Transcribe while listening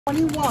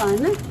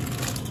21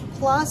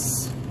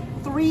 plus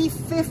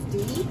 350.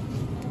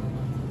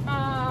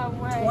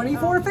 Wait.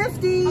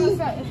 2450.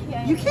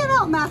 Yeah. You can't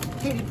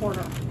outmath Katie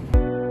Porter.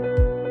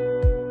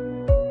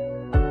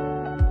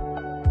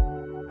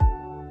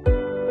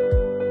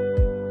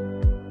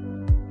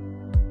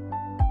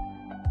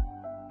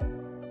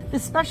 The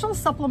Special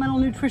Supplemental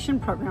Nutrition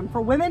Program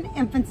for Women,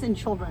 Infants, and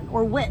Children,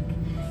 or WIC,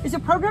 is a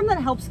program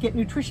that helps get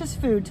nutritious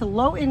food to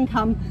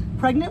low-income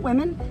pregnant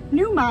women,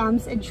 new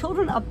moms, and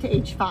children up to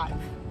age 5.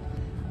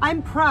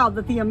 I'm proud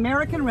that the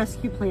American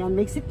Rescue Plan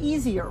makes it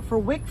easier for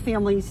WIC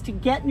families to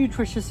get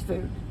nutritious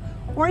food.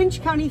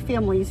 Orange County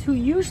families who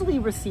usually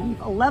receive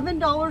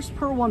 $11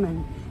 per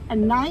woman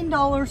and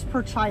 $9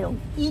 per child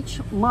each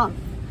month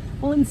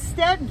will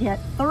instead get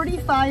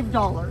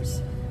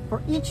 $35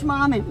 for each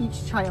mom and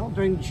each child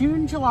during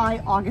June,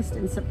 July, August,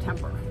 and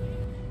September.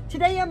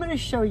 Today I'm going to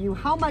show you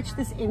how much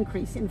this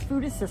increase in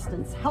food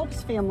assistance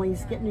helps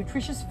families get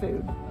nutritious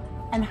food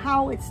and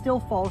how it still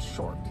falls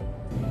short.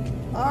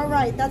 All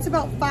right, that's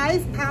about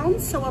 5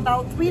 pounds, so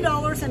about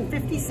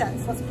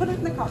 $3.50. Let's put it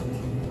in the cart.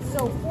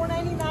 So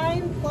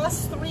 $4.99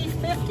 plus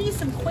 $3.50,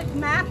 some quick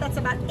math, that's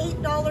about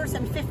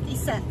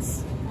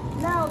 $8.50.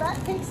 Now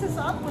that takes us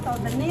up with our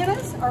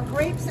bananas, our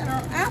grapes, and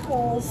our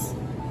apples,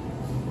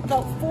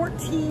 about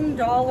 $14,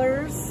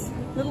 a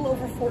little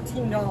over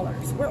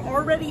 $14. We're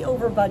already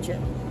over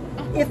budget.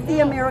 If the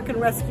American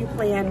Rescue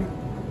Plan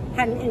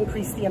hadn't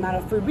increased the amount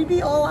of food, we'd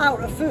be all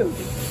out of food.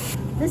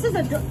 This is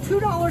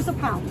 $2 a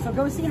pound, so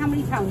go see how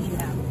many pounds you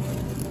have.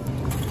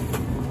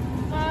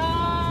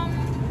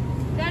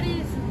 That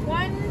is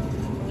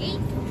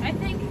 1/8, I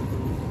think.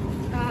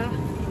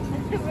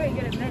 I'm not very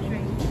good at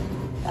measuring.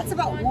 That's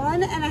about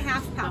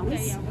 1.5 pounds.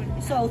 Okay, yeah,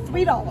 so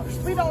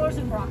 $3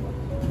 in broccoli.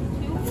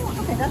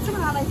 Okay, that's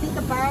around, I think,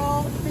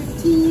 about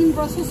 15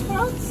 Brussels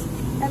sprouts,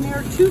 and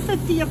they're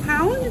 $2.50 a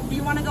pound. Do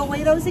you want to go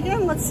weigh those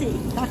again? Let's see.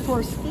 Back for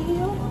a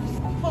video.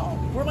 Oh,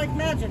 we're like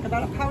magic,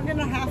 about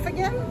 1.5 pounds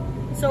again.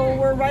 So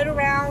we're right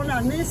around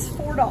on this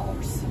 $4.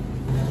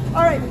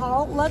 All right,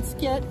 Paul, let's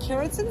get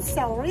carrots and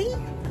celery.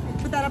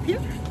 Put that up here.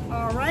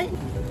 All right,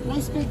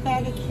 nice big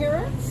bag of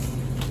carrots.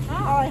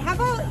 All right, how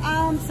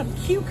about some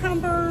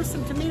cucumbers,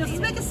 some tomatoes?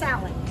 Let's make a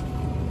salad.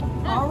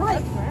 All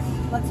right,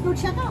 let's go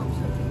check out.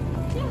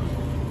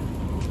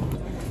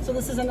 So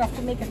this is enough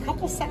to make a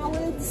couple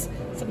salads,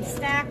 some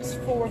snacks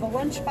for the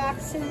lunch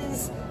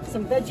boxes,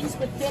 some veggies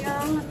with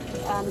dinner,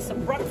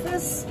 some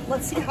breakfast.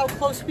 Let's see how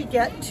close we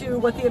get to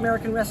what the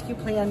American Rescue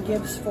Plan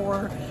gives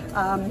for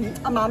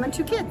a mom and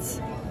 2 kids.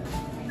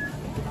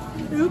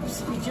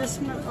 Oops, we just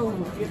went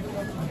over.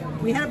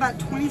 We had about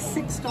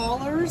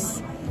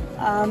 $26,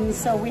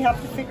 so we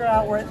have to figure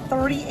out we're at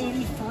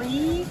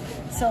 $30.83.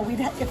 So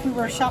if we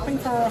were shopping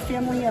for a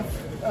family of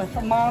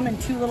a mom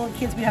and 2 little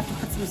kids, we'd have to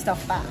put some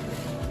stuff back.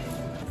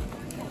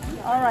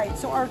 All right,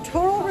 so our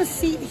total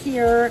receipt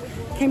here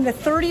came to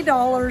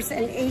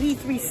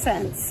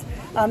 $30.83.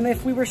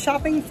 If we were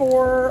shopping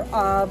for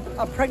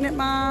a pregnant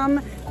mom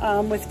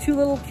with 2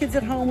 little kids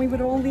at home, we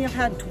would only have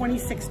had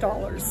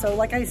 $26. So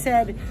like I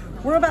said,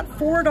 we're about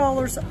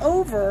 $4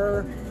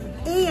 over,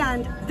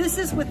 and this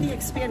is with the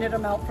expanded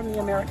amount from the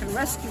American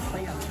Rescue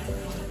Plan.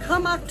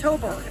 Come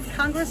October, if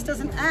Congress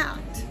doesn't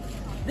act,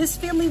 this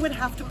family would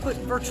have to put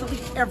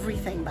virtually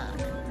everything back,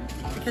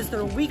 because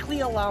their weekly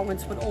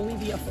allowance would only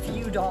be a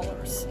few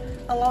dollars,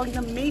 allowing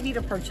them maybe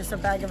to purchase a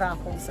bag of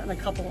apples and a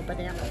couple of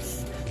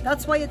bananas.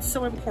 That's why it's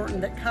so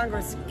important that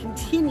Congress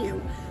continue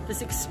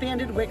this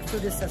expanded WIC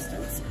food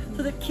assistance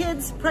so that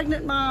kids,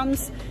 pregnant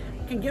moms,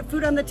 can get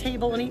food on the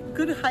table and eat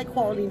good, high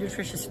quality,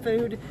 nutritious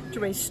food to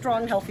raise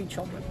strong, healthy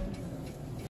children.